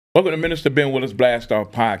Welcome to Minister Ben Willis Blast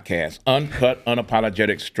Off Podcast. Uncut,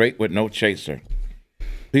 unapologetic, straight with no chaser.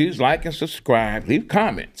 Please like and subscribe. Leave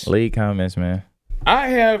comments. Leave comments, man. I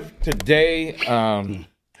have today,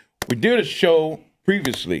 we did a show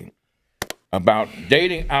previously about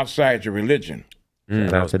dating outside your religion.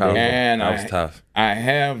 That was powerful. And that was tough. I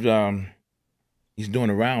have, he's doing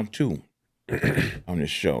a round two on this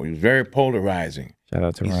show. He was very polarizing. Shout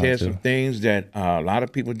out to He Ron, said too. some things that a lot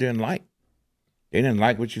of people didn't like. They didn't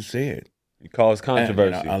like what you said. You caused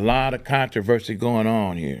controversy. And a lot of controversy going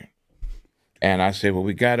on here. And I said, well,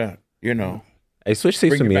 we gotta, Hey, switch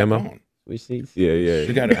seats bring to you me, back Emma. on. Switch seats. Yeah, yeah.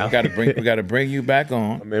 We gotta bring you back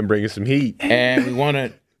on. I'm in bringing some heat. And we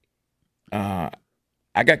wanna I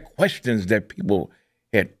got questions that people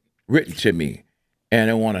had written to me and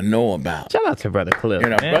they want to know about. Shout out to Brother Cliff,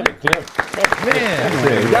 man. Brother Cliff.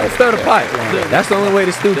 Man. You gotta stir the pot. That's the only way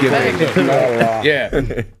to stew get made.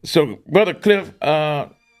 Yeah. So, Brother Cliff,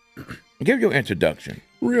 give your introduction.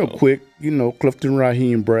 Real quick, Clifton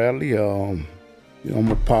Raheem Bradley. I'm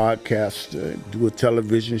a podcaster, do a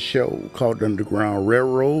television show called Underground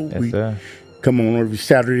Railroad. Yes, We sir. come on every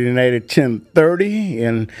Saturday night at 10:30.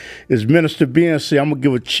 And as Minister Ben said, I'm going to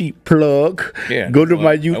give a cheap plug. Yeah, Go to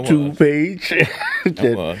my that was. YouTube page.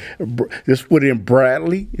 Just put in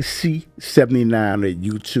Bradley C79 at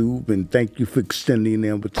YouTube. And thank you for extending the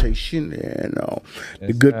invitation. And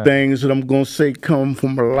the good things that I'm going to say come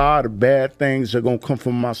from a lot of bad things are going to come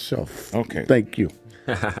from myself. Okay. Thank you.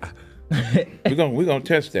 We're gonna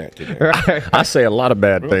test that today. I say a lot of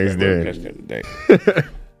bad things We're there. gonna test that today.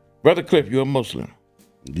 Brother Cliff, you're a Muslim.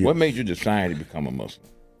 Yes. What made you decide to become a Muslim?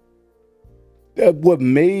 What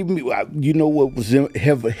made me, what was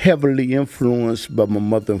heavily influenced by my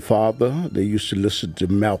mother and father. They used to listen to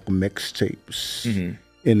Malcolm X tapes in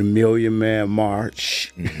the Million Man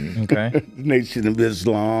March. Okay. Nation of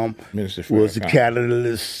Islam Minister was a Farrakhan.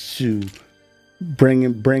 catalyst to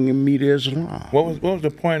bringing me to Islam. What was the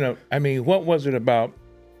point of? I mean, what was it about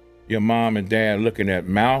your mom and dad looking at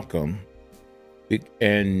Malcolm,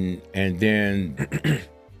 and then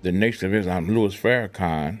the Nation of Islam, Minister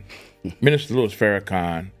Louis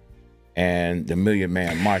Farrakhan, and the Million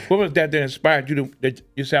Man March? What was that inspired you to? That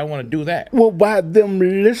you said, I want to do that? Well, by them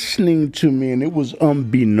listening to me, and it was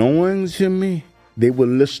unbeknownst to me, they were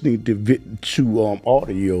listening to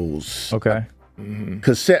audios. Okay.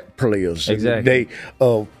 Cassette players Exactly. in the day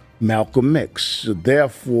of Malcolm X. So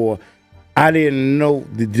therefore, I didn't know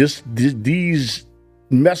that these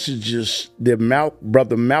messages that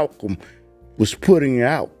Brother Malcolm was putting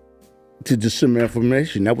out to disseminate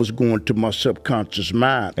information, that was going to my subconscious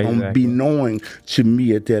mind, Exactly. unbeknown to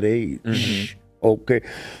me at that age. Okay.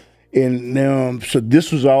 And so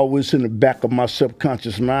this was always in the back of my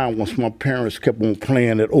subconscious mind once my parents kept on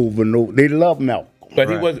playing it over and over. They loved Malcolm.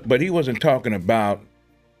 But he wasn't talking about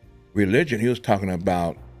religion. He was talking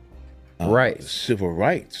about Rights. civil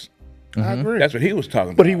rights. I agree. That's what he was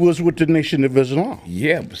talking about. But he was with the Nation of Islam.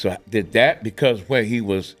 Yeah. So did that because where he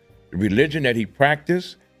was, the religion that he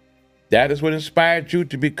practiced, that is what inspired you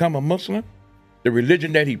to become a Muslim? The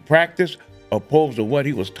religion that he practiced opposed to what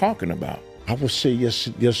he was talking about? I would say yes,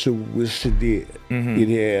 it did. It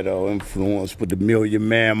had influence, but the Million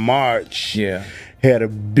Man March had a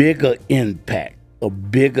bigger impact, a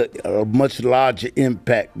much larger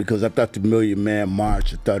impact, because I thought the Million Man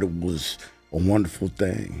March, I thought it was a wonderful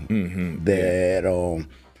thing that the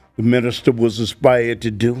minister was inspired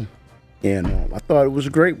to do. And I thought it was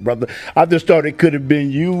great, brother. I just thought it could have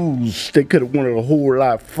been used. They could have went a whole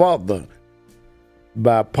lot further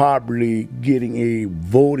by probably getting a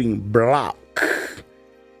voting block,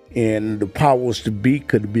 and the powers to be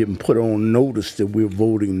could have been put on notice that we're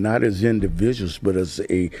voting not as individuals but as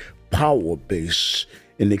a power base,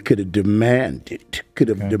 and they could have demanded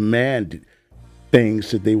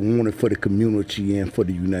things that they wanted for the community and for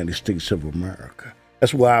the United States of America.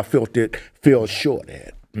 That's why I fell short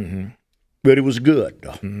at. But it was good,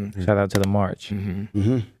 though. Shout out to the March.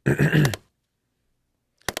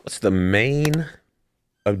 What's the main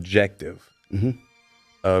objective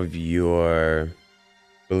of your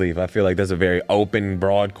belief? I feel like that's a very open,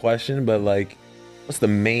 broad question, but like, what's the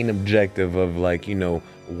main objective of, like,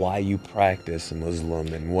 why you practice Muslim,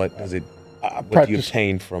 and what does it, what do you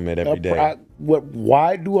obtain from it every day?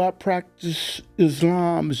 Why do I practice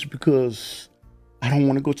Islam? Is because I don't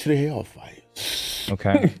want to go to the hellfires.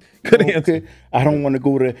 Okay. Good answer. I don't want to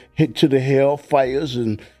go to the hellfires,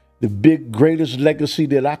 and the greatest legacy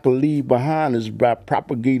that I can leave behind is by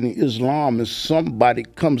propagating Islam. And somebody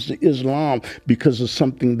comes to Islam because of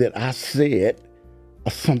something that I said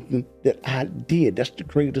or something that I did. That's the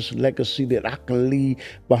greatest legacy that I can leave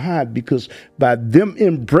behind, because by them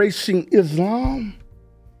embracing Islam,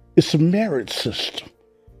 It's a merit system.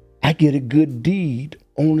 I get a good deed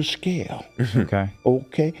on the scale. Okay.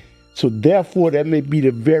 Okay. So therefore, that may be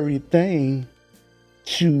the very thing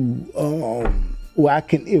to where I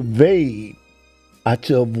can evade,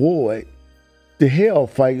 to avoid the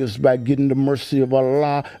hellfires by getting the mercy of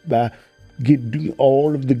Allah, by doing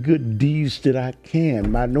all of the good deeds that I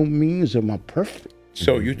can. By no means am I perfect.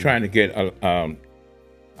 So you're trying to get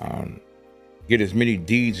as many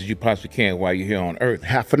deeds as you possibly can while you're here on earth.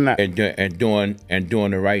 Half a night. And doing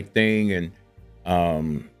the right thing.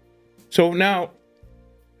 And so now,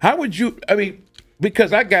 how would you? I mean,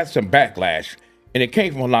 because I got some backlash, and it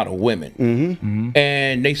came from a lot of women,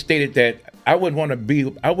 and they stated that I wouldn't want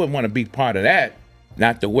to be part of that.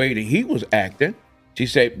 Not the way that he was acting. She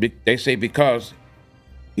said they say because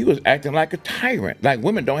he was acting like a tyrant, like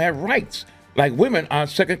women don't have rights, like women are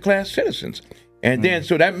second-class citizens. And then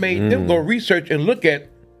so that made them go research and look at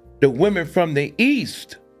the women from the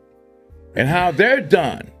East and how they're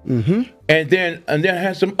done. And then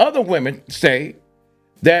have some other women say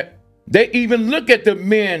that they even look at the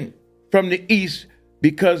men from the East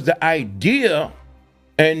because the idea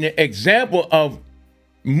and the example of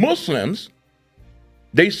Muslims,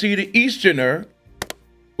 they see the Easterner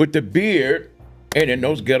with the beard and in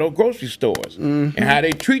those ghetto grocery stores and how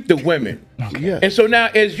they treat the women. And so now,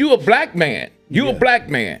 as you a black man,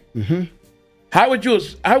 how would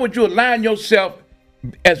you align yourself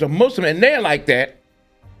as a Muslim and they're like that,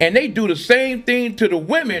 and they do the same thing to the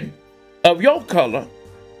women of your color,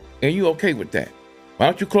 and you okay with that? Why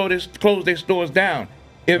don't you close their stores down?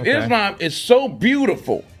 If Islam is so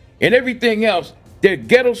beautiful and everything else, there are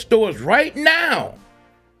ghetto stores right now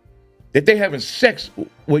that they having sex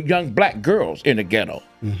with young black girls in the ghetto.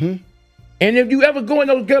 And if you ever go in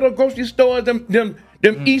those ghetto grocery stores, them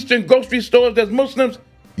Eastern grocery stores that's Muslims,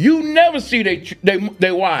 you never see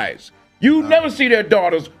their wives. You never see their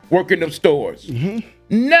daughters working them stores.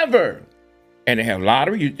 Never. And they have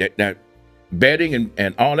lottery, that betting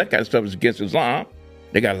and all that kind of stuff is against Islam.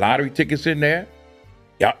 They got lottery tickets in there.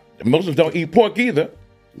 Yeah, the Muslims don't eat pork either.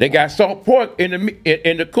 They got salt pork in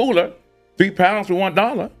the cooler, 3 pounds for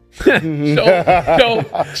 $1.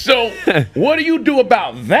 So what do you do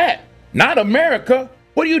about that? Not America.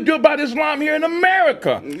 What do you do about Islam here in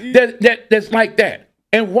America that's like that?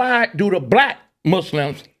 And why do the black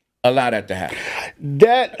Muslims allow that to happen?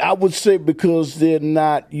 That, I would say, because they're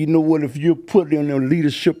not, you know what, if you're put in a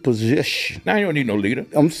leadership position. Now you don't need no leader.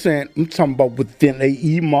 I'm talking about within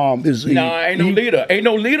a imam. Ain't no leader. Ain't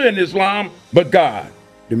no leader in Islam but God.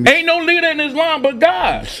 Ain't no leader in Islam but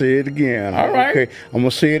God. Say it again. All right. Okay, I'm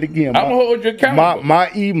going to say it again. I'm going to hold you accountable. My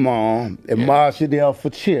imam at Masjid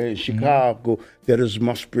al-Fatih in Chicago, that is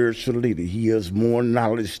my spiritual leader. He has more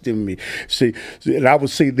knowledge than me. See, and I would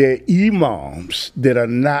say there are imams that are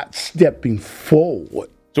not stepping forward.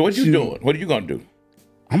 So what you doing? What are you going to do?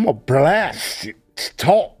 I'm going to blast it.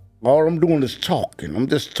 Talk. All I'm doing is talking. I'm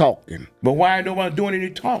just talking. But why ain't nobody doing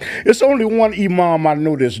any talking? It's only one imam I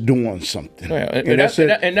know that's doing something. Well,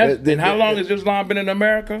 and how long has Islam been in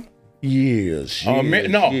America? Years.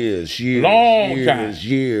 Years. Long time.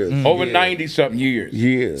 Years. Over 90-something years.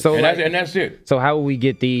 Years. So and that's it. So how will we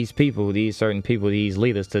get these people, these certain people, these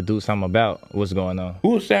leaders to do something about what's going on?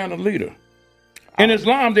 Who is saying a leader? In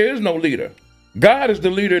Islam, there is no leader. God is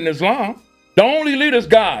the leader in Islam. The only leader is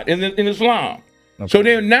God in Islam. Okay. So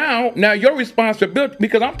then now your responsibility,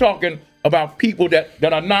 because I'm talking about people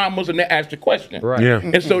that are non-Muslim that ask the question. Right. Yeah.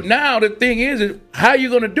 And so now the thing is how are you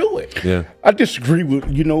going to do it? Yeah. I disagree with,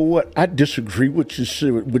 you know what? I disagree with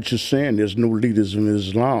what you're saying. There's no leaders in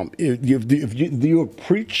Islam. If you're a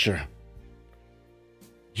preacher,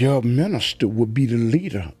 your minister would be the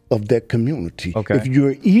leader of that community. Okay. If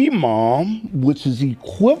you're an imam, which is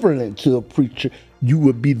equivalent to a preacher, you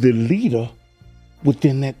would be the leader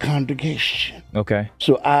within that congregation. Okay.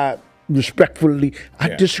 So I respectfully, I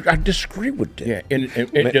disagree with that. Yeah, and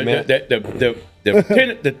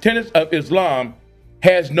the tenets of Islam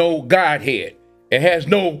has no Godhead. It has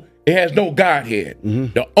no Godhead.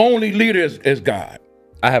 The only leader is God.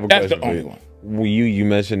 I have a That's question the only for you. one. You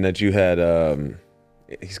mentioned that you had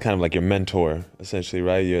he's kind of like your mentor, essentially,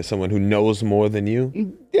 right? You're someone who knows more than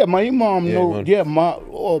you. Yeah, my imam knows. Yeah, my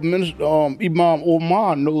minister, Imam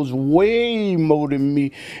Omar knows way more than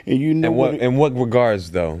me. And you know in what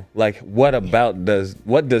regards, though? Like, what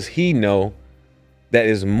does he know that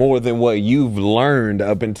is more than what you've learned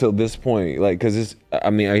up until this point? Like, because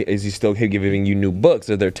is he still giving you new books?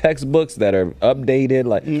 Are there textbooks that are updated?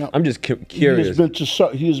 Like, I'm just curious.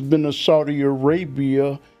 He has been to Saudi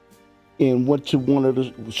Arabia and went to one of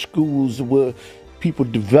the schools where people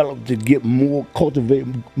develop to cultivate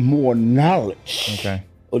more knowledge. Okay.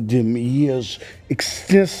 than me. He has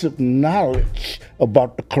extensive knowledge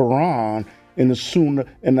about the Quran and the Sunnah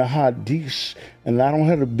and the Hadith, and I don't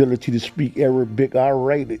have the ability to speak Arabic. I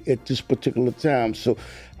write it at this particular time, so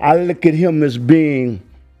I look at him as being,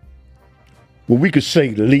 well, we could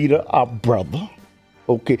say leader, our brother,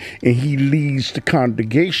 okay, and he leads the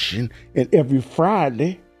congregation, and every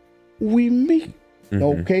Friday we meet,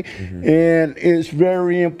 okay, and it's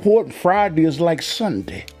very important. Friday is like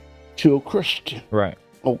Sunday to a Christian, Right.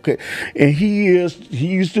 okay, and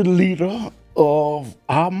he's the leader of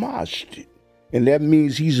our masjid. And that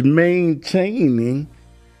means he's maintaining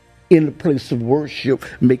in the place of worship,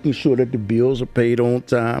 making sure that the bills are paid on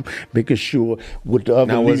time, making sure with the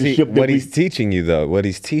other leadership. What he's teaching you though,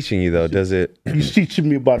 does it? He's teaching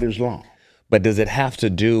me about Islam. But does it have to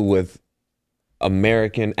do with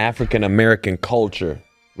African American culture?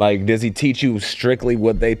 Like, does he teach you strictly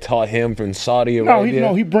what they taught him from Saudi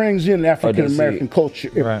Arabia? He brings in African American culture.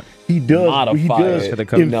 Right. He does modify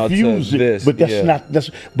infuse it, but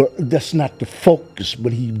that's not the focus.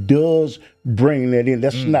 But he does bring that in.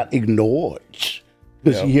 That's not ignored,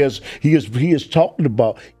 because he is talking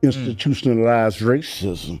about institutionalized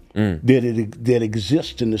racism that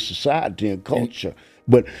exists in the society and culture.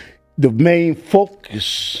 But the main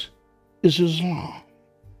focus is Islam.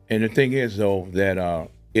 And the thing is, though, that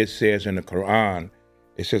it says in the Quran,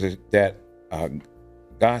 it says that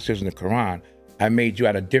God says in the Quran, I made you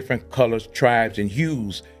out of different colors, tribes, and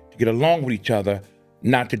hues to get along with each other,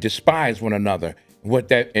 not to despise one another.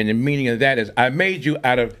 And the meaning of that is, I made you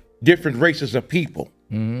out of different races of people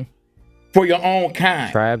for your own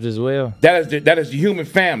kind. Tribes as well. That is the human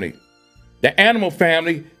family. The animal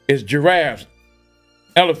family is giraffes,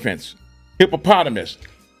 elephants, hippopotamus.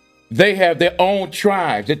 They have their own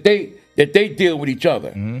tribes that they deal with each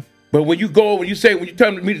other. But when you tell me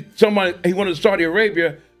to someone he wanted to Saudi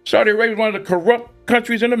Arabia is one of the corrupt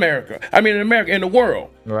countries in America. I mean, in the world.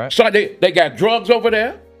 Right. So they got drugs over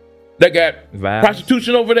there. They got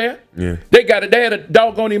prostitution over there. Yeah. They had a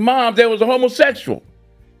doggone imam that was a homosexual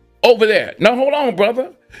over there. Now, hold on,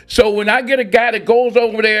 brother. So when I get a guy that goes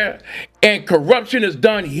over there and corruption is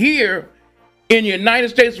done here in the United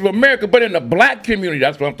States of America, but in the black community,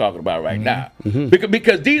 that's what I'm talking about right now.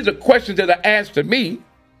 Because these are questions that are asked to me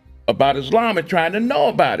about Islam and trying to know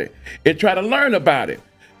about it and try to learn about it.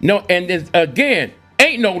 No, and again,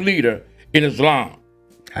 ain't no leader in Islam.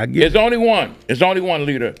 There's only one. There's only one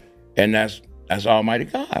leader, and that's Almighty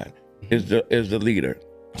God is the leader.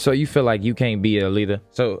 So you feel like you can't be a leader?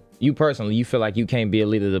 So you personally, you feel like you can't be a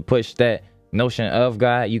leader to push that notion of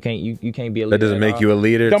God? You can't be a leader. That doesn't make you a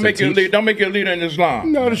leader. Don't make you a leader. Don't make you a leader in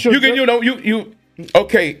Islam. No, you can.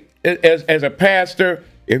 Okay. As a pastor,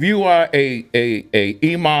 if you are a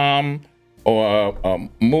imam or a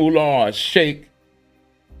mullah or a sheikh,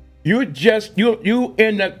 you're the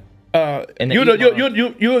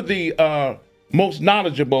most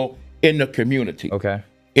knowledgeable in the community. Okay.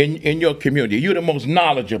 In your community, you're the most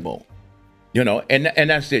knowledgeable. And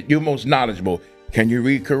that's it. You're most knowledgeable. Can you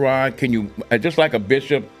read Quran? Can you, just like a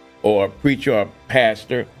bishop or a preacher or a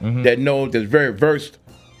pastor that knows that's very versed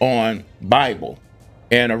on Bible,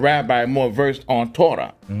 and a rabbi more versed on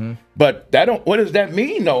Torah. But what does that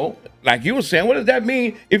mean though? Like you were saying, what does that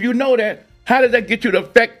mean if you know that? How does that get you to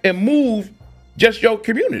affect and move just your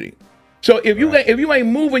community? So if you ain't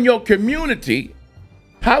moving your community,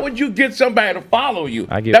 how would you get somebody to follow you?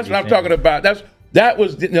 That's what I'm talking about. That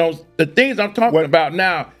was the things I'm talking about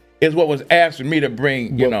now is what was asked for me to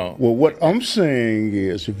bring, Well, what I'm saying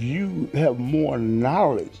is if you have more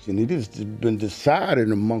knowledge and it has been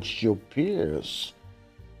decided amongst your peers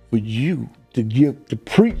for you to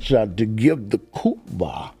preach out, to give the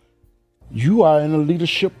khutbah, you are in a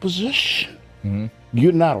leadership position.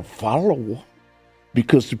 You're not a follower,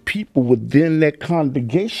 because the people within that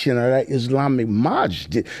congregation or that Islamic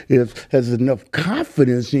masjid has enough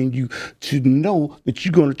confidence in you to know that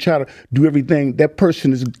you're going to try to do everything. That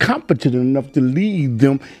person is competent enough to lead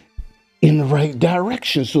them in the right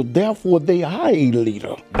direction. So therefore, they are a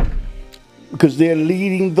leader because they're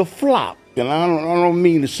leading the flock. And I don't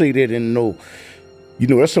mean to say that in no,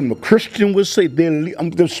 that's something a Christian would say.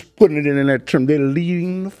 I'm just putting it in that term. They're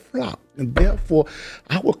leading the flock. And therefore,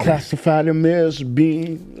 I would classify them as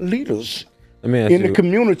being leaders in the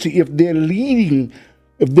community. If they're leading,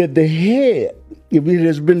 if they're the head, if it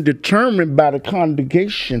has been determined by the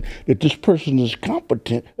congregation that this person is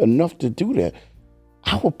competent enough to do that,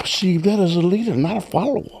 I would perceive that as a leader, not a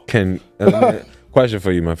follower. Question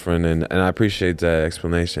for you, my friend, and I appreciate that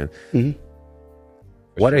explanation.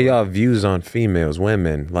 What are y'all views on females,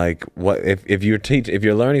 women? Like, what if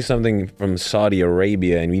you're learning something from Saudi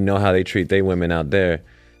Arabia and we know how they treat their women out there,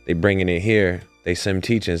 they bringing it here. they send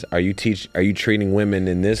teachings. Are you treating women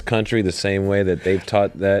in this country the same way that they've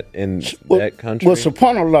taught that in that country? Well,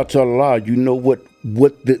 subhanAllah to Allah, you know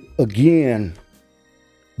again,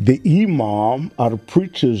 the imam or the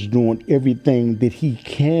preacher is doing everything that he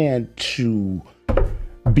can to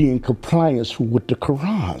be in compliance with what the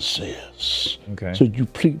Quran says. Okay. So you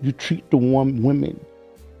treat the women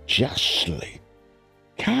justly,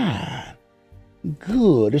 kind,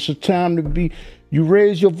 good. It's a time to be. You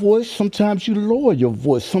raise your voice, sometimes you lower your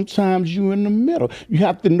voice, sometimes you're in the middle. You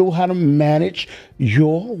have to know how to manage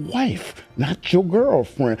your wife, not your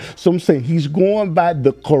girlfriend. So I'm saying he's going by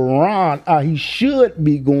the Quran, or he should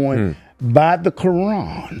be going by the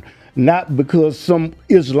Quran, not because some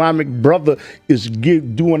Islamic brother is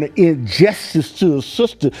doing an injustice to a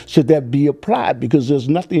sister. Should that be applied? Because there's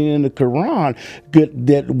nothing in the Quran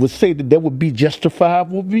that would say that would be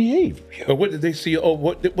justifiable behavior. But what did they see? Oh,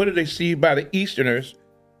 what did they see by the Easterners?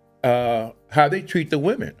 How they treat the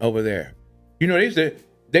women over there? You know,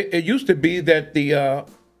 it used to be that the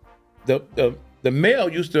male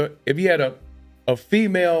used to, if he had a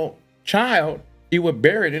female child, he would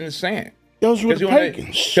bury it in the sand. Those were the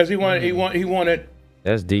pagans. Because he wanted.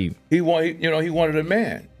 That's deep. He wanted a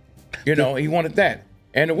man. You know, he wanted that,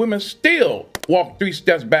 and the women still walk 3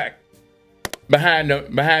 steps back behind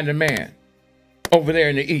the man over there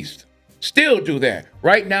in the East. Still do that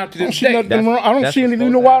right now to this day. I don't see anything.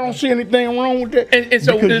 You know why I don't see anything wrong with that? And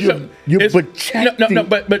so you're protecting. No,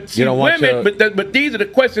 but see, women. But these are the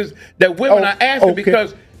questions that women are asking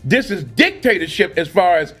because this is dictatorship as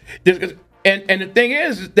far as this. And the thing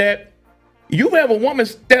is that you have a woman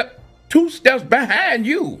 2 steps behind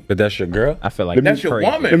you. But that's your girl? I feel like that's your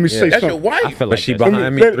woman. Let me say that's something. your wife. I feel like but she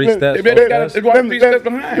behind me 3 steps?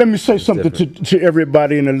 Let me say something to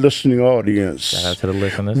everybody in the listening audience. Shout out to the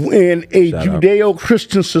listeners. In a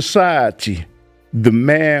Judeo-Christian society, the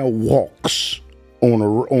man walks on the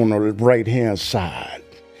right-hand side.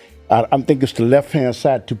 I think it's the left-hand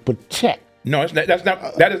side to protect. No, it's not.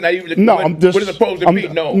 That is not even. What it's supposed to be.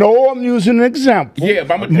 No, I'm using an example. Yeah,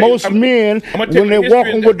 but most men, when they're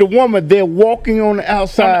walking with the woman, they're walking on the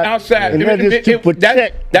outside. And that is to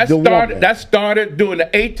protect the woman. That started during the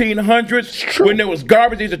 1800s when there was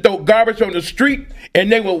garbage. They used to throw garbage on the street,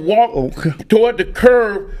 and they would walk toward the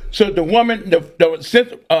curb so the woman,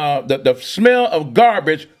 the smell of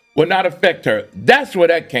garbage will not affect her. That's where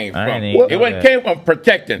that came from. It came from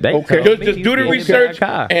protecting. Just do the research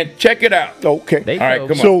and check it out. Okay. All right,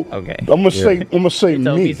 come on. I'm gonna say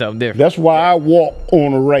me. That's why I walk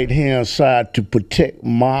on the right hand side to protect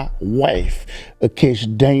my wife in case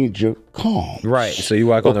danger comes. Right. So you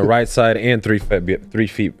walk on the right side and 3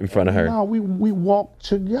 feet in front of her. No, we walk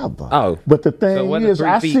together. Oh. But the thing is,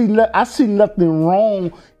 I see nothing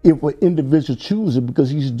wrong if an individual chooses it because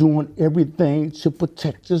he's doing everything to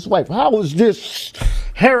protect his wife. How is this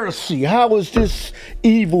heresy? How is this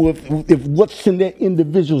evil if what's in that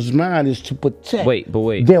individual's mind is to protect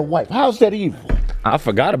their wife? How's that evil? I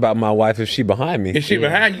forgot about my wife if she behind me. If she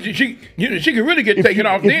behind you, she can really get taken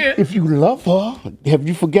off then. If you love her, have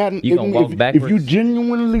you forgotten? You gonna walk backwards? If you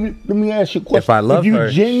genuinely, let me ask you a question. If I love her,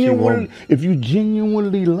 if you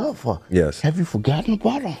genuinely love her, yes. Have you forgotten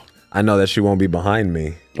about her? I know that she won't be behind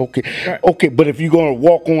me. Okay, but if you're gonna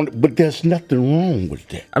walk on, but there's nothing wrong with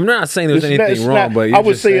that. I'm not saying there's anything wrong, but I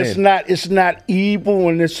would say it's not evil,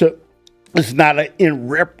 and it's not an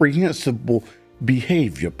irreprehensible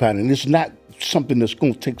behavior pattern. It's not something that's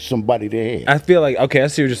gonna take somebody to hell. I feel like I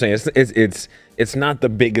see what you're saying. It's not the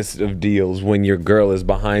biggest of deals when your girl is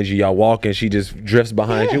behind you, y'all walking, she just drifts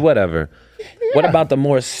behind you, whatever. What about the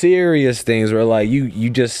more serious things where like you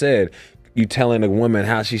just said, you telling a woman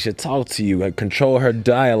how she should talk to you, like control her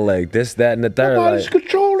dialect, this, that, and the third. Nobody's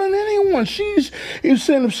controlling anyone. You're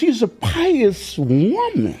saying if she's a pious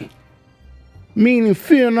woman, meaning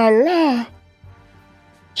fearing Allah,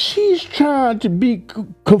 she's trying to be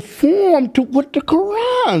conformed to what the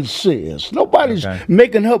Quran says. Nobody's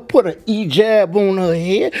making her put an hijab on her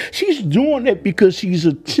head. She's doing that because she's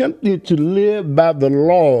attempting to live by the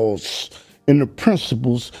laws and the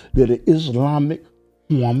principles that an Islamic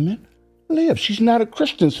woman live. She's not a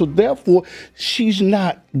Christian, so therefore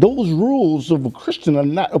those rules of a Christian are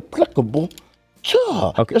not applicable to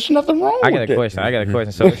her. Okay. There's nothing wrong with that. I got a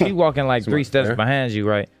question. So if she's walking like 3 steps behind you,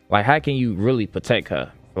 right? Like how can you really protect her?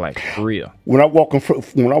 Like for real. When I walk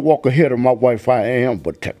ahead of my wife, I am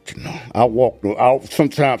protecting her.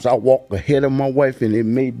 Sometimes I walk ahead of my wife, and it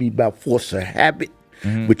may be by force of habit.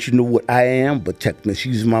 But you know what? I am protecting her.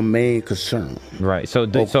 She's my main concern. Right. So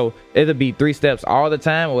so it'll be 3 steps all the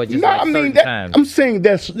time, or just certain times? I'm saying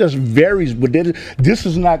that's varies, but this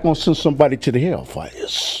is not going to send somebody to the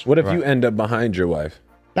hellfires. What if you end up behind your wife?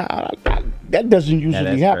 Nah, that doesn't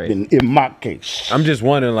usually happen in my case. I'm just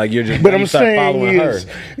wondering, like but I'm saying is,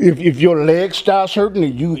 if your leg starts hurting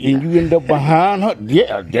and you end up behind her,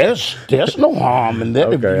 yeah, there's no harm in that.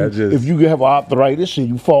 Okay, if you have arthritis and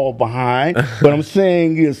you fall behind, but I'm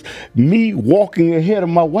saying is, me walking ahead of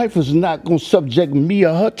my wife is not going to subject me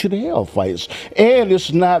or her to the hellfires, and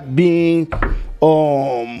it's not being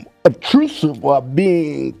obtrusive or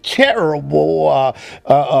being terrible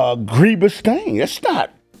or grievous thing. It's not.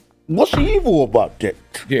 What's evil about that?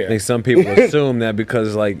 Yeah, I think some people assume that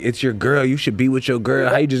because like it's your girl, you should be with your girl.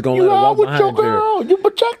 How you just gonna let her walk behind your girl? You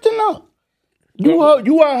protecting her.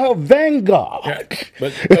 You are her vanguard. Yeah,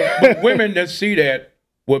 but women that see that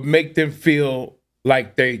would make them feel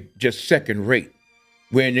like they just second rate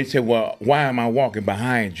when they say, "Well, why am I walking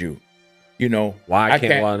behind you?" You know, why I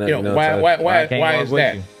can't why is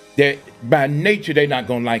that? That by nature they're not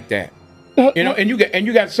gonna like that. You know, and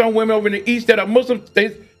you got some women over in the East that are Muslim.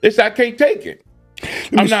 They say, I can't take it.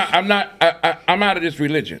 I'm out of this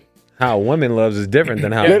religion. How a woman loves is different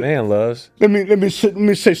than how a man loves. Let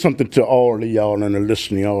me say something to all of y'all in the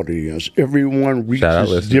listening audience. Everyone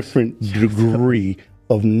reaches different degree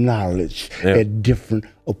of knowledge at different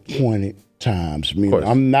appointed times. I mean,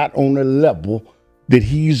 I'm not on the level that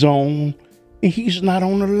he's on. He's not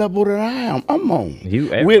on the level that I am. I'm on.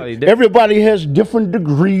 Everybody has different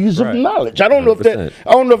degrees of knowledge. I don't know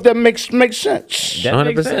if that makes sense.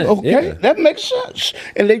 100%. Okay, that makes sense.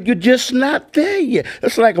 And you're just not there yet.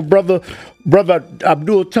 It's like a brother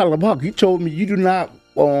Abdul Talib. He told me you do not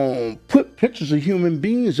put pictures of human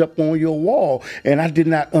beings up on your wall, and I did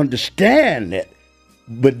not understand that.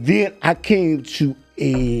 But then I came to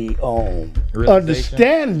a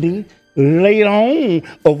understanding later on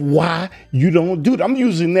of why you don't do that. I'm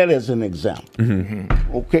using that as an example.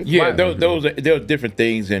 Okay. Yeah, there are different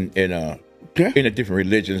things in the different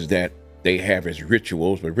religions that they have as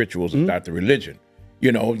rituals, but rituals is not the religion.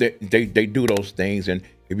 You know, they do those things, and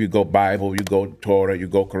if you go Bible, you go Torah, you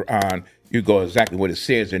go Quran, you go exactly what it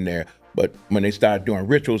says in there. But when they start doing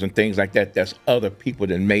rituals and things like that, that's other people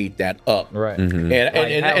that made that up. Right. And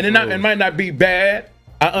it might not be bad.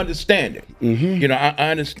 I understand it. You know,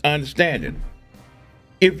 I understand it.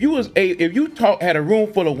 If you had a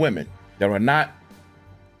room full of women that are not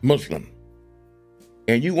Muslim,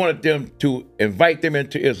 and you wanted them to invite them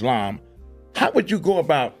into Islam, how would you go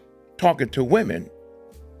about talking to women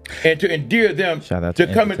and to endear them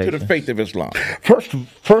to come into the faith of Islam?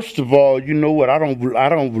 First of all, you know what? I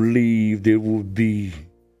don't believe there would be.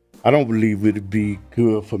 I don't believe it'd be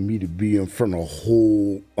good for me to be in front of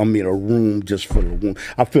a room just for the woman.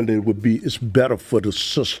 I feel that it's better for the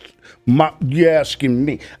sister. You're asking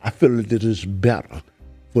me. I feel that it is better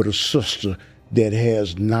for the sister that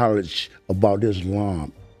has knowledge about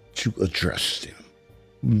Islam to address them.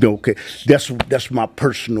 Okay, that's my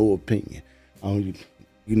personal opinion. You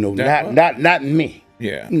know, not me.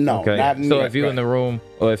 Yeah. No, okay. not me. So if you're in the room,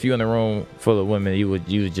 or if you're in the room full of women, you would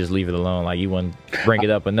just leave it alone, like you wouldn't bring it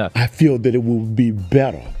up enough. I feel that it would be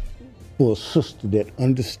better for a sister that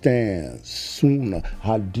understands Sunnah,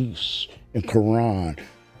 Hadith, and Quran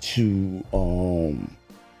to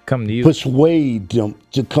come to you, persuade them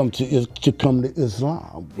to come to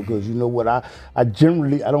Islam, because you know what, I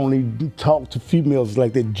don't only talk to females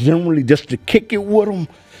like that, generally just to kick it with them,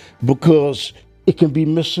 because it can be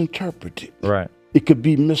misinterpreted. Right. It could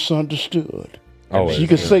be misunderstood. She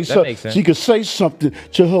could say something. She could say something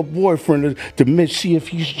to her boyfriend to see if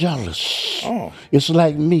he's jealous. It's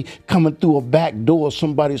like me coming through a back door of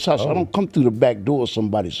somebody's house. I don't come through the back door of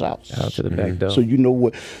somebody's house. Out to the back door. So you know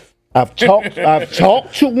what? I've talked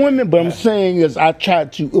to women, but I'm saying is I try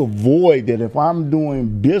to avoid that. If I'm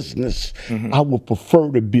doing business, I would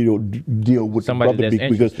prefer to deal with somebody that's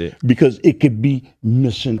interested, because it could be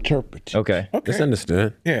misinterpreted. Okay. That's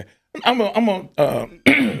understood. Yeah. I'm gonna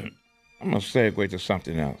segue to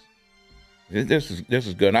something else. This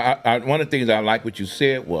is good. One of the things I like what you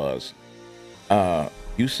said was,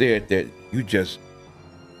 you said that you just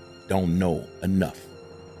don't know enough.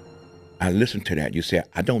 I listened to that. You said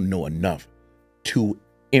I don't know enough to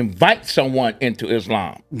invite someone into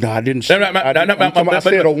Islam. No, I didn't. I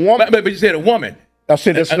said a woman. But you said a woman. I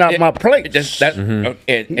said that's not my place. And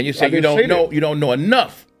you said you don't know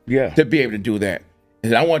enough. To be able to do that.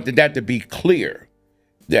 And I wanted that to be clear.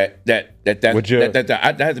 That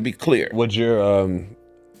has to be clear. Would your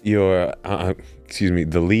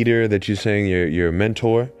the leader that you're saying, your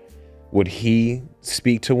mentor, would he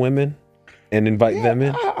speak to women and invite them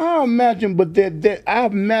in? I imagine, but I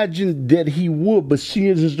imagine that he would. But seeing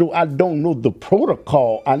as though I don't know the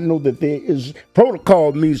protocol, I know that there is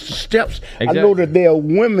protocol means the steps. Exactly. I know that there are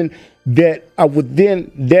women that are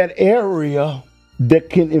within that area that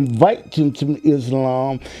can invite him to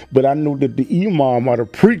Islam, but I know that the imam or the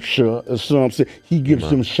preacher, as some say, he gives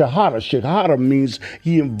them shahada. Shahada means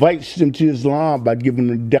he invites them to Islam by giving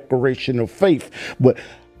them a declaration of faith. But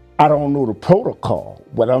I don't know the protocol.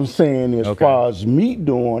 What I'm saying is, as far as me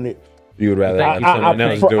doing it, you would rather have someone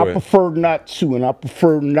else do it. I prefer not to, and I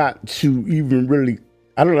prefer not to even really.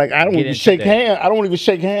 I don't even shake hands. I don't even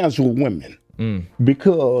shake hands with women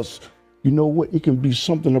because you know what? It can be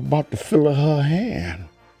something about the feel of her hand.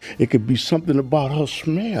 It could be something about her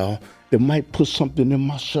smell that might put something in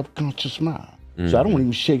my subconscious mind. So I don't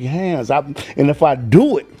even shake hands. And if I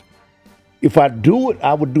do it,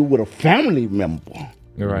 I would do it with a family member.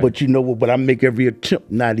 Right. But you know what? But I make every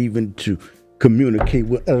attempt not even to communicate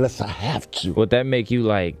with unless I have to. Would that make you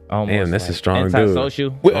like almost damn, that's like a strong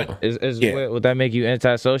antisocial? dude. Would that make you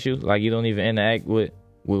antisocial? Like you don't even interact with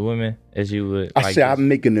women as you would? I say I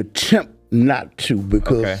make an attempt not to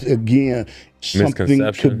because again,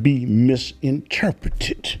 something could be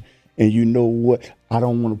misinterpreted. And you know what? I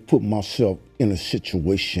don't want to put myself in a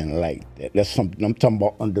situation like that. That's something I'm talking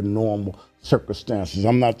about under normal circumstances.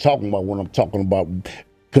 I'm not talking about when I'm talking about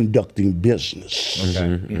conducting business.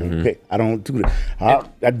 Okay. I don't do that.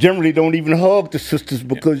 I generally don't even hug the sisters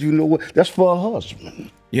because you know what? That's for a husband.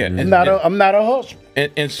 Yeah, I'm not a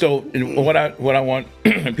husband. And so what I want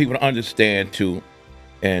people to understand too,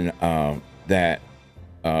 and that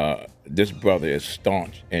this brother is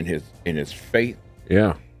staunch in his faith.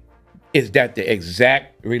 Yeah, is that the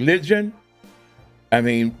exact religion? I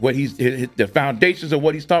mean, what the foundations of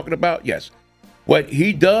what he's talking about? Yes. What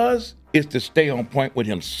he does is to stay on point with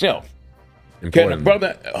himself. Can a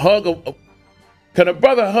brother hug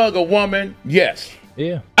a woman? Yes.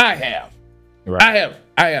 Yeah. I have. Right. I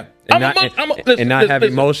have. And not have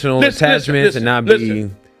emotional attachments and not be.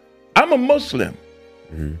 I'm a Muslim.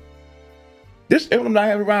 This emblem I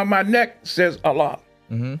have around my neck says Allah.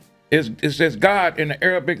 It says God in the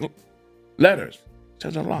Arabic letters. It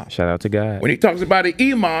says Allah. Shout out to God. When he talks about an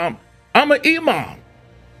imam, I'm an imam.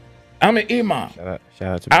 I'm an imam. Shout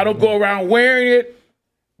out to I don't go around wearing it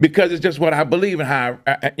because it's just what I believe in, how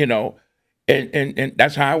I, you know, and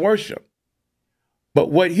that's how I worship. But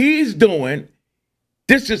what he's doing,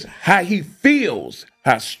 this is how he feels,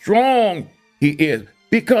 how strong he is.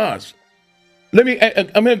 Because I'm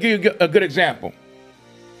going to give you a good example.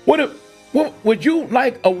 What would you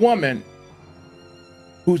like a woman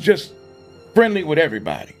who's just friendly with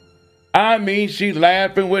everybody? I mean, she's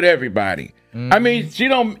laughing with everybody. I mean,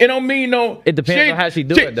 it don't mean no. It depends on how she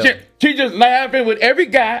do it, though. She just laughing with every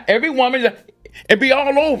guy, every woman, and be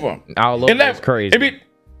all over. All over, that's crazy.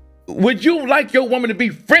 Would you like your woman to be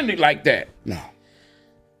friendly like that? No.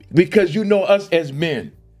 Because you know us as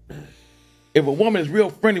men. If a woman is real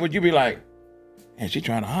friendly, would you be like, man, she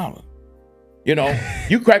trying to holler? You know,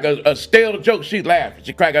 you crack a stale joke, she laughing.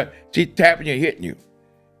 She tapping you, hitting you.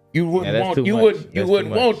 You wouldn't want that. You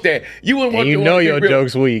wouldn't want. You know your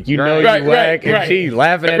joke's weak. You know you whack, and she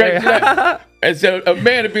laughing at it. And so a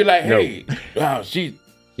man would be like, "Hey, wow, she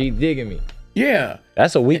digging me." Yeah,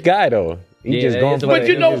 that's a weak guy though. He just going. But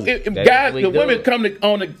you know, if guys, the women come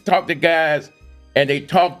on to talk to guys, and they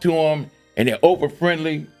talk to them, and they're over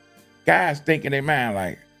friendly. Guys think in their mind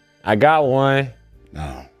like, "I got one."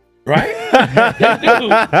 No. Right? They do.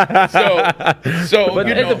 But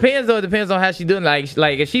it depends though. It depends on how she doing. Like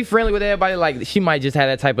if she friendly with everybody, like she might just have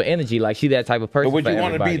that type of energy. Like she that type of person. But would you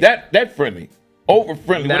want to be that friendly? Over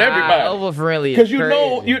friendly with everybody? Over friendly. Because you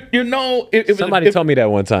know somebody told me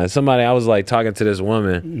that one time. I was like talking to this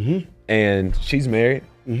woman and she's married,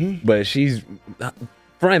 but she's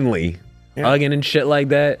friendly, hugging and shit like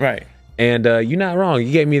that. Right. And you're not wrong.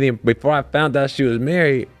 You gave me before I found out she was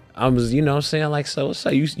married. I was, saying like, so what's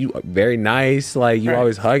up? You very nice, like you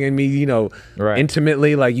always hugging me,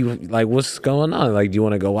 intimately, like what's going on? Like, do you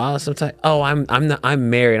want to go out sometime? Oh, I'm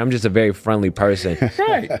married. I'm just a very friendly person.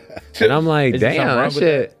 Right. And I'm like, damn, that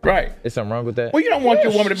shit. Right. Is something wrong with that? Well, you don't want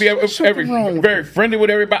your woman to be very friendly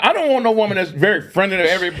with everybody. I don't want no woman that's very friendly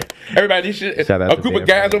to everybody. A group of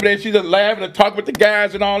guys over there, she's just laughing and talking with the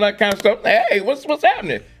guys and all that kind of stuff. Hey, what's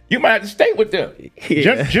happening? You might have to stay with them.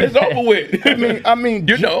 It's over with. I mean,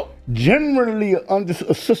 generally,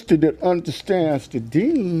 a sister that understands the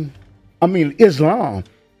deen, Islam,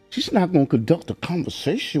 she's not going to conduct a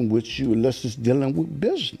conversation with you unless it's dealing with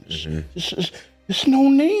business. There's no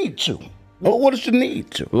need to. What is the need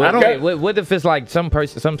to? What if it's like some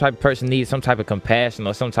type of person needs some type of compassion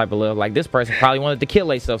or some type of love? Like this person probably wanted to kill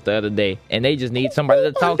themselves the other day, and they just need somebody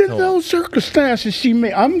to talk to them. Under those circumstances, she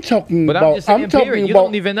may. I'm talking about. I'm just saying, period. You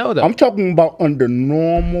don't even know though. I'm talking about under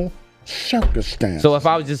normal circumstances. So if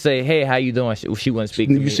I was just say, "Hey, how you doing?" She wouldn't speak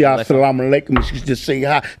to me. You say "Assalamu alaikum," she just say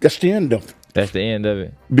 "Hi." That's the end of it. That's the end of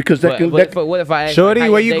it. Because that can. What if I ask, Shorty,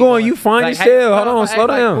 like, where you going? You fine as hell. Hold on, slow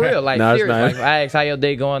down. Like, real, like, No, it's serious, not. like, if I ask how your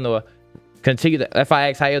day going, or continue to, if I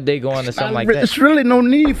ask how your day going, or something like that. It's really no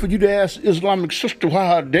need for you to ask Islamic sister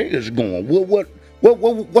how her day is going.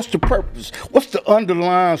 What's the purpose? What's the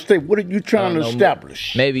underlying state? What are you trying to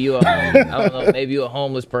establish? Maybe you I don't know. Maybe you a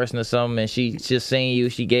homeless person or something, and she just seen you.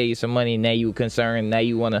 She gave you some money, and now you concerned. Now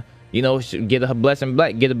you wanna, get her blessing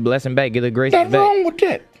back, get a blessing back, get a grace back. Nothing wrong with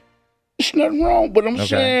that. It's nothing wrong. But I'm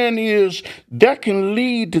saying is that can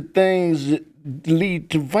lead to things that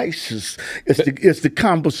lead to vices. It's the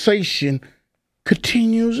conversation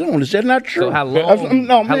continues on. Is that not true? So how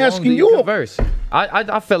long? I'm asking you. Converse?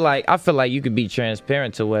 I feel like you could be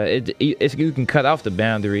transparent to where you can cut off the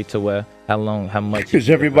boundary to where how much. Is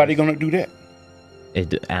everybody gonna do that?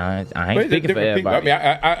 I ain't speaking for everybody.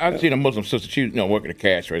 I mean, I seen a Muslim sister. She working the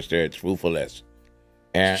cash register at Food for Less.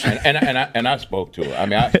 And I spoke to her. I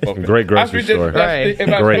mean, I spoke to her. Great grocery store. Right.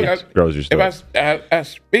 Great grocery store. If I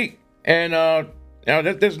speak, and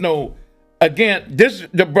there's no, again,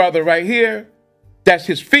 the brother right here, that's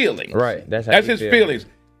his feelings. Right. That's his feelings.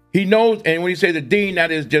 He knows, and when you say the deen,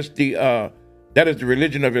 that is just the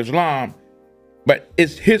religion of Islam, but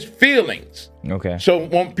it's his feelings. Okay. So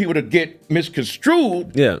want people to get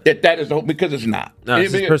misconstrued. Yeah. That is because it's not. No,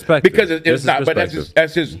 it's his perspective. Because it's not. But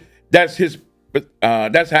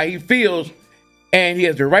that's how he feels, and he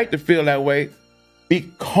has the right to feel that way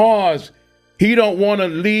because he don't want to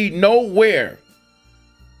lead nowhere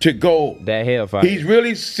to go. That hellfire. He's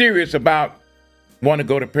really serious about want to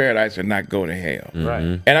go to paradise and not go to hell.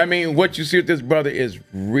 Right. And I mean, what you see with this brother is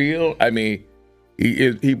real. I mean,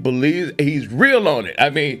 he believes, he's real on it.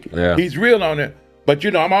 I mean, he's real on it. But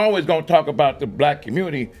I'm always going to talk about the black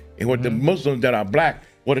community and what the Muslims that are black,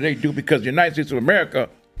 what do they do? Because the United States of America,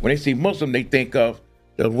 when they see Muslim, they think of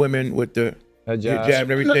the women with the hijab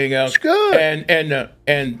and everything else. Good. And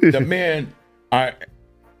the men are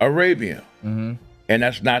Arabian. And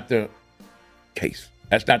that's not the case.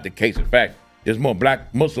 That's not the case. In fact, there's more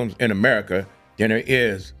black Muslims in America than there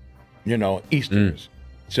is, Easterners.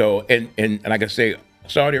 So, and like I say,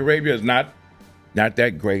 Saudi Arabia is not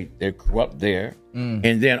that great. They're corrupt there.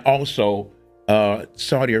 And then also,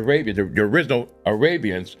 Saudi Arabia, the original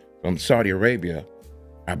Arabians from Saudi Arabia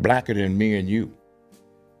are blacker than me and you.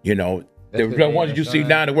 The ones you see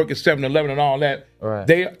now that work at 7-Eleven and all that, right.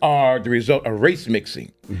 They are the result of race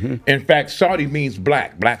mixing. In fact, Saudi means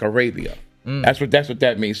black Arabia. That's what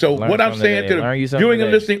that means. So what I'm saying to the viewing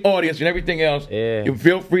and listening audience and everything else, you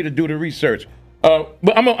feel free to do the research. But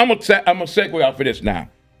I'm gonna segue out for this now.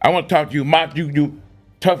 I want to talk to you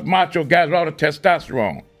tough macho guys with all the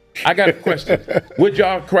testosterone. I got a question. Would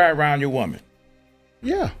y'all cry around your woman?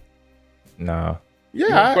 Yeah. No.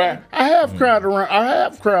 Yeah, I have cried around.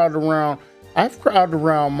 I've cried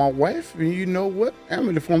around my wife, and you know what? I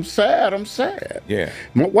mean, if I'm sad, I'm sad. Yeah.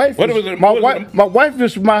 My wife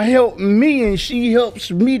is my help me, and she helps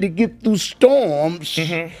me to get through storms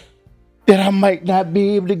that I might not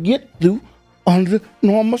be able to get through under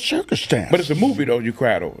normal circumstances. But it's a movie, though, you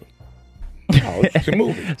cried over. No, it's a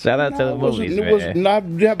movie. Shout out to the movies,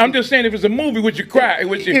 man. I'm just saying, if it's a movie, would you cry?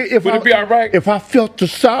 Would it be all right? If I felt the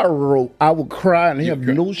sorrow, I would cry and have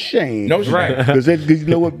no shame. No shame. Because you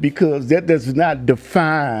know what? Because that does not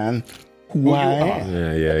define who I am.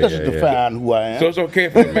 That doesn't define who I am. So it's okay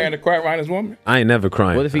for a man to cry around his woman? I ain't never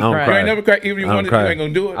crying. What if he I don't cry? cry? You ain't never cry, even if you wanted to, you ain't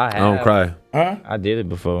gonna do it? I don't cry. Huh? I did it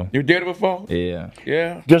before. You did it before? Yeah.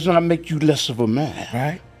 Yeah. Does not make you less of a man.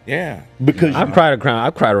 Right? Yeah. Because I've cried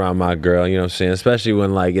around my girl, you know what I'm saying? Especially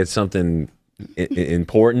when like it's something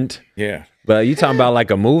important. Yeah. But you talking about like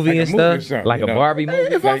a movie and stuff? Like a Barbie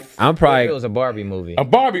movie? I'm probably. It was a Barbie movie. A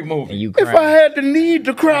Barbie movie. And you if I had the need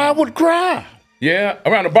to cry, I would cry. Yeah,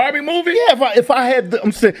 around a Barbie movie. Yeah, if I had the,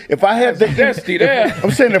 I'm saying if I had the destiny there. I'm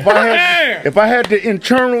saying if I had the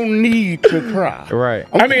internal need to cry. Right.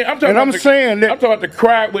 I'm talking about the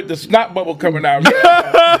cry with the snot bubble coming out.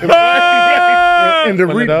 And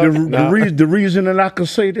the reason that I can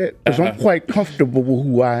say that is I'm quite comfortable with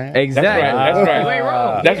who I am. Exactly. That's right. You ain't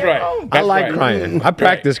wrong. That's right. I like crying. I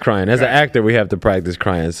practice crying. As an actor, we have to practice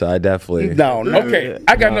crying, so I definitely. No. Okay,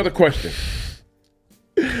 I got another question.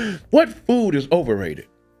 What food is overrated?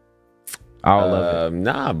 All of it.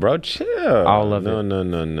 Nah, bro, chill. All of it.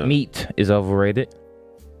 No. Meat is overrated.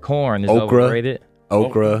 Corn is overrated.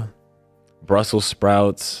 Okra. Brussels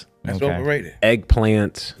sprouts. That's overrated.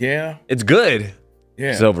 Eggplant. Yeah. It's good.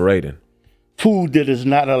 Yeah. It's overrated. Food that is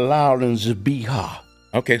not allowed in Zabiha.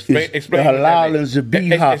 Okay, explain halal and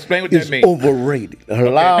zabiha explain what that means. Overrated.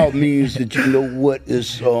 Halal means that you know what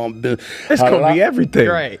is it's gonna be everything.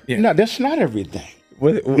 Right. Yeah. No, that's not everything.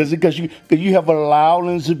 Because you have allowed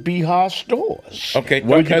in the Bihar stores. Okay.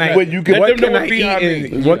 What can I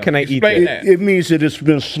eat? It means that it's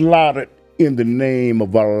been slaughtered in the name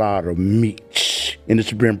of a lot of meats, and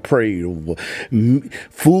it's been prayed over.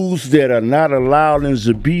 Foods that are not allowed in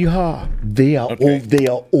the Bihar, they are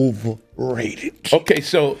overrated. Okay,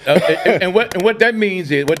 so and what that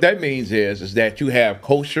means is that you have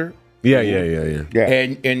kosher. Yeah.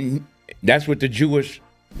 And that's with the Jewish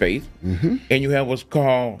faith, and you have what's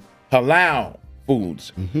called halal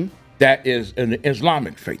foods. That is an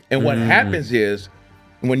Islamic faith. And what happens is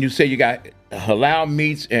when you say you got halal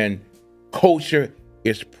meats and kosher,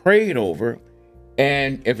 is prayed over,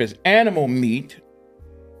 and if it's animal meat,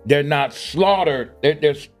 they're not slaughtered.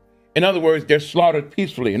 In other words, they're slaughtered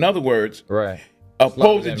peacefully. In other words,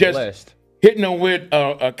 opposed to just hitting them with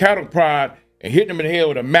a cattle prod and hitting them in the head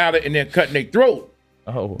with a mallet and then cutting their throat.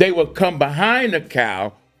 They will come behind the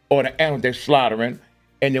cow or the animal they're slaughtering,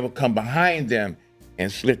 and they will come behind them and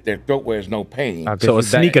slit their throat where there's no pain. So a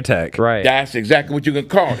sneak attack. Right. That's exactly what you can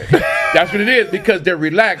call it. That's what it is, because they're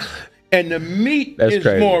relaxed. And the meat is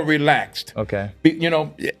crazy. more relaxed. Okay. You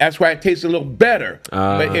know, that's why it tastes a little better.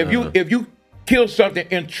 But if you kill something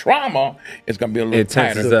in trauma, it's gonna be a little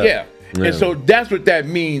tighter. Yeah. And so that's what that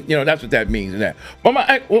means. You know, that's what that means. That. Well,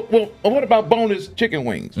 what about boneless chicken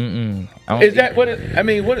wings? Is that what? I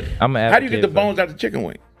mean, what? How do you get the bones out of the chicken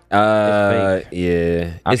wing?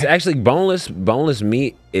 Yeah. It's actually boneless. Boneless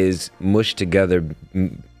meat is mushed together,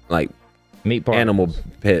 like meat parts. Animal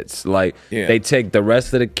pits. Like they take the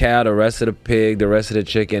rest of the cow, the rest of the pig, the rest of the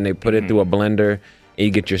chicken, they put it through a blender, and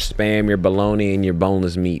you get your spam, your bologna, and your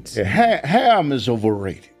boneless meats. Yeah, ham is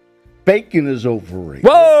overrated. Bacon is overrated.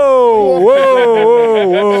 Whoa!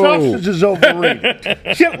 Sausage is overrated.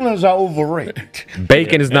 Chitlins are overrated.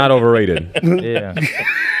 Bacon is not overrated. Yeah.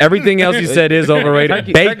 Everything else you said is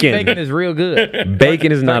overrated. Bacon is real good.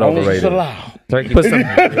 Bacon is not overrated. Put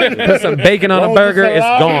some bacon on a burger, it's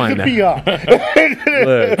gone.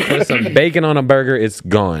 Look, put some bacon on a burger, it's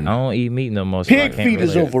gone. I don't eat meat no more. So Pig feet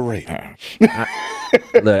is overrated.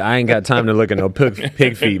 Look, I ain't got time to look at no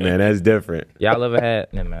pig feet, man. That's different. Y'all ever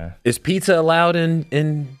had? Nah, man. Is pizza allowed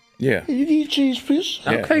in? Yeah. You can eat cheese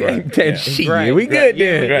pizza. Okay, Right. We good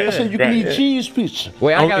then. I said you can eat cheese pizza.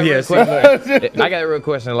 Wait, I got a real question. I got a real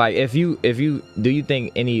question. Like, do you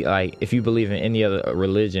think if you believe in any other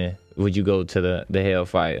religion, would you go to the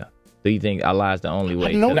hellfire? Do you think Allah is the only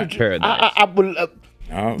way to the paradise?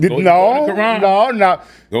 No. Go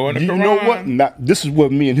in the Quran. You know what? Now, this is where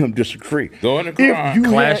me and him disagree. Go in the Quran.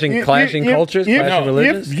 Clashing cultures, clashing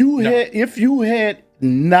religions. If you had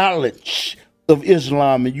knowledge of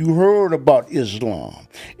Islam and you heard about Islam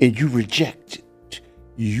and you reject it,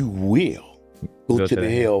 you will go to the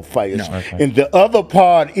hellfire. No. Okay. And the other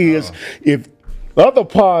part is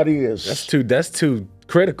that's too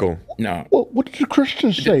critical. No. Well, what did the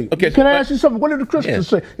Christians say? Okay, Can I ask you something? What did the Christians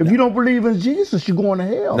say? If you don't believe in Jesus, you're going to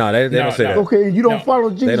hell. No, they don't say that. Okay, you don't follow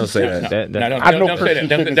Jesus. They don't say that. I know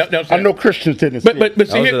Christians didn't say that.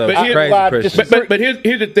 But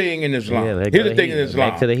here's the thing in Islam. Here's the thing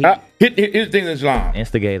in Islam.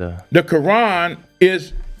 Instigator. The Quran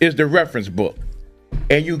is the reference book.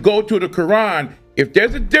 And you go to the Quran. If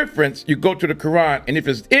there's a difference, you go to the Quran. And if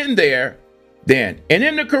it's in there, then. And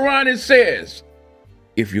in the Quran it says,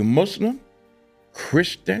 if you're Muslim,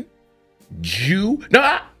 Christian, Jew,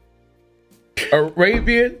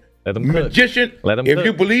 Arabian, magician, if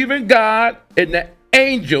you believe in God and the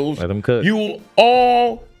angels, you will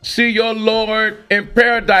all see your Lord in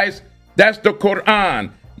paradise. That's the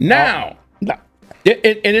Quran. Now, and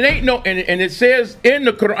it ain't and it says in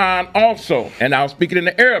the Quran also, and I was speaking in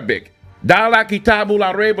the Arabic, Dala Kitabul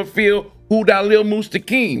Araba fil Hudalil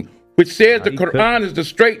Mustaqim, which says the Quran is the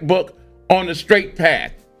straight book on the straight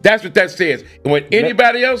path. That's what that says. And what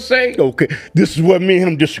anybody else say? Okay, this is where me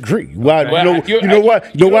and him disagree. Why? You know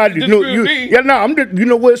what? You know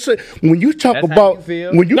what it says? When you talk about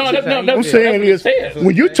I'm saying is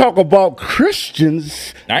when you talk about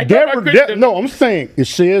Christians, I'm saying it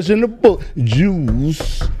says in the book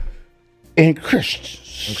Jews and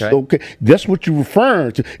Christians. Okay, that's what you're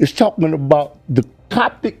referring to. It's talking about the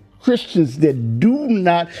Coptic Christians that do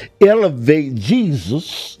not elevate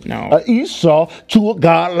Jesus, Esau, to a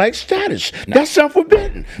godlike status. That's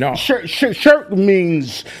unforbidden. No. Shirk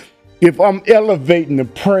means if I'm elevating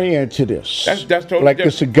and praying to this, that's totally like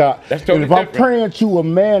different. this a God. That's totally and if different. I'm praying to a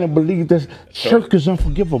man and believe that shirk is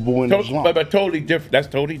unforgivable in Islam. But totally different. That's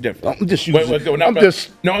totally different. I'm just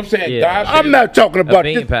No, I'm saying God. I'm not talking about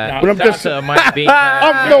this. But I'm just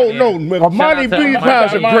no, mighty bean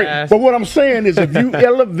pies are great. But what I'm saying is, if you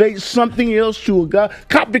elevate something else to a God,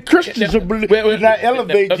 the Christians will not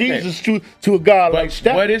elevate Jesus to a God like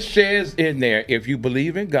that. What it says in there, if you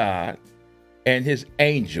believe in God and His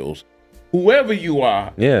angels, whoever you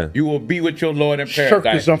are, you will be with your Lord in paradise.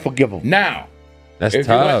 Shirk is unforgivable. Now, that's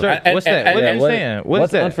tough. What's that? What are you saying?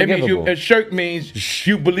 What's that? Unforgivable? Shirk means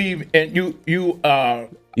you believe and you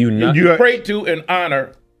pray to and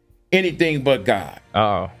honor anything but God.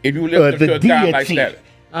 Oh, if you live to a God like that,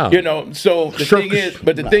 you know. So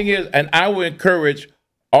the thing is, and I would encourage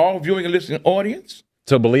all viewing and listening audience.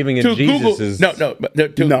 So believing in Jesus is to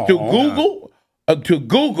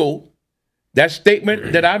Google that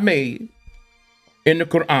statement that I made in the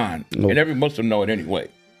Quran, and every Muslim know it anyway.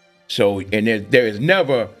 So, and there is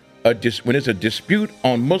never when it's a dispute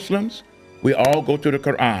on Muslims, we all go to the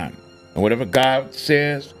Quran, and whatever God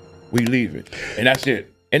says, we leave it, and that's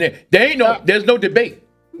it. And there's no debate.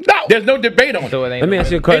 No, there's no debate on it. Let me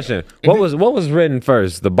ask you a question. What was written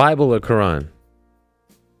first, the Bible or Quran?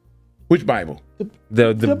 Which Bible? Which one?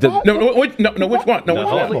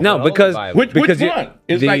 Because which one?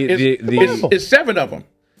 It's 7 of them.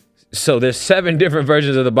 So there's 7 different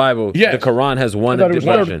versions of the Bible. Yes. The Quran has one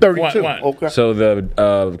version. 32. Okay. So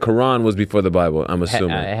the Quran was before the Bible, I'm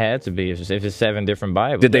assuming. It had to be if it's 7 different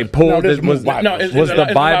Bibles. Did they pull? Was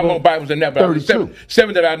the Bible? More Bibles than that, but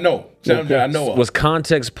 7 that I know. 7 that I know of. Was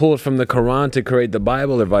context pulled from the Quran to create the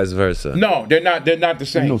Bible, or vice versa? No, they're not. They're not the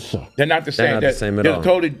same. No, sir. They're not the same. They're not the same at all.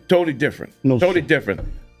 Totally different. No, totally sir. different.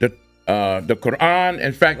 The Quran.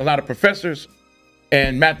 In fact, a lot of professors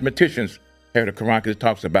and mathematicians hear the Quran because it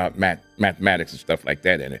talks about mathematics and stuff like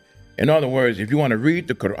that in it. In other words, if you want to read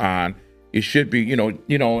the Quran, it should be, you know,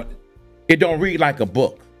 it don't read like a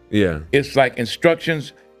book. Yeah. It's like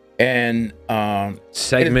instructions and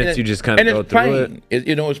segments. You just kind of go through it.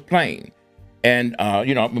 It's plain. And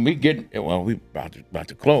when we about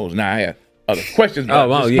to close now. I have other questions. Oh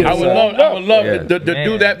wow, yeah. I would love to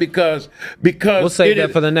do that because we'll save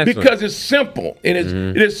that for the next one. Because it's simple. It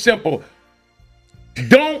is simple.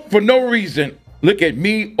 Don't, for no reason, look at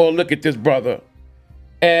me or look at this brother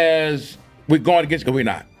as we're going against, because we're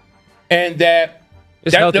not. And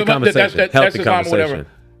it's healthy conversation. Healthy conversation.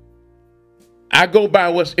 I go by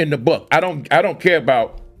what's in the book. I don't care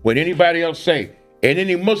about what anybody else say. And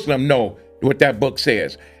any Muslim know what that book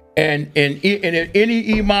says. And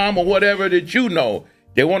any imam or whatever that you know,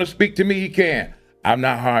 they want to speak to me, he can. I'm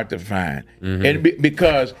not hard to find, and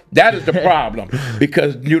because that is the problem.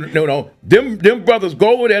 Because you know, them brothers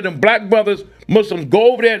go over there, them black brothers, Muslims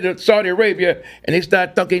go over there to Saudi Arabia, and they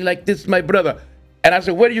start talking like this is my brother. And I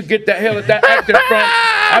said, where do you get that hell of that accent from?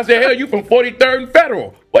 I said, hell, you from 43rd and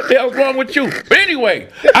Federal. What the hell's wrong with you? But anyway,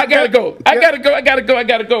 I gotta go.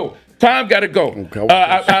 Time gotta go. Okay.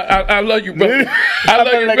 I love you, brother. I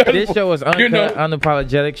love you, brother. This show is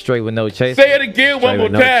unapologetic, straight with no chaser. Say it again one more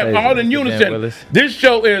time, all in unison. This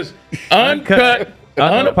show is uncut,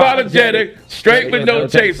 unapologetic, straight with no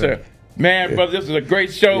chaser. Man, brother, this is a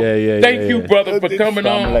great show. Thank you, brother, for coming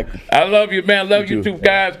on. I love you, man. Love you too,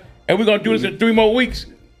 guys. And we're gonna do this in 3 more weeks.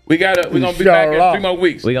 We're gonna be back in 3 more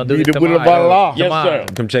weeks. We're gonna do this tomorrow. Yes, sir.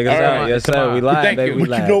 Come check us out. Yes, sir. We live, baby.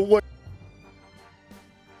 But you know what?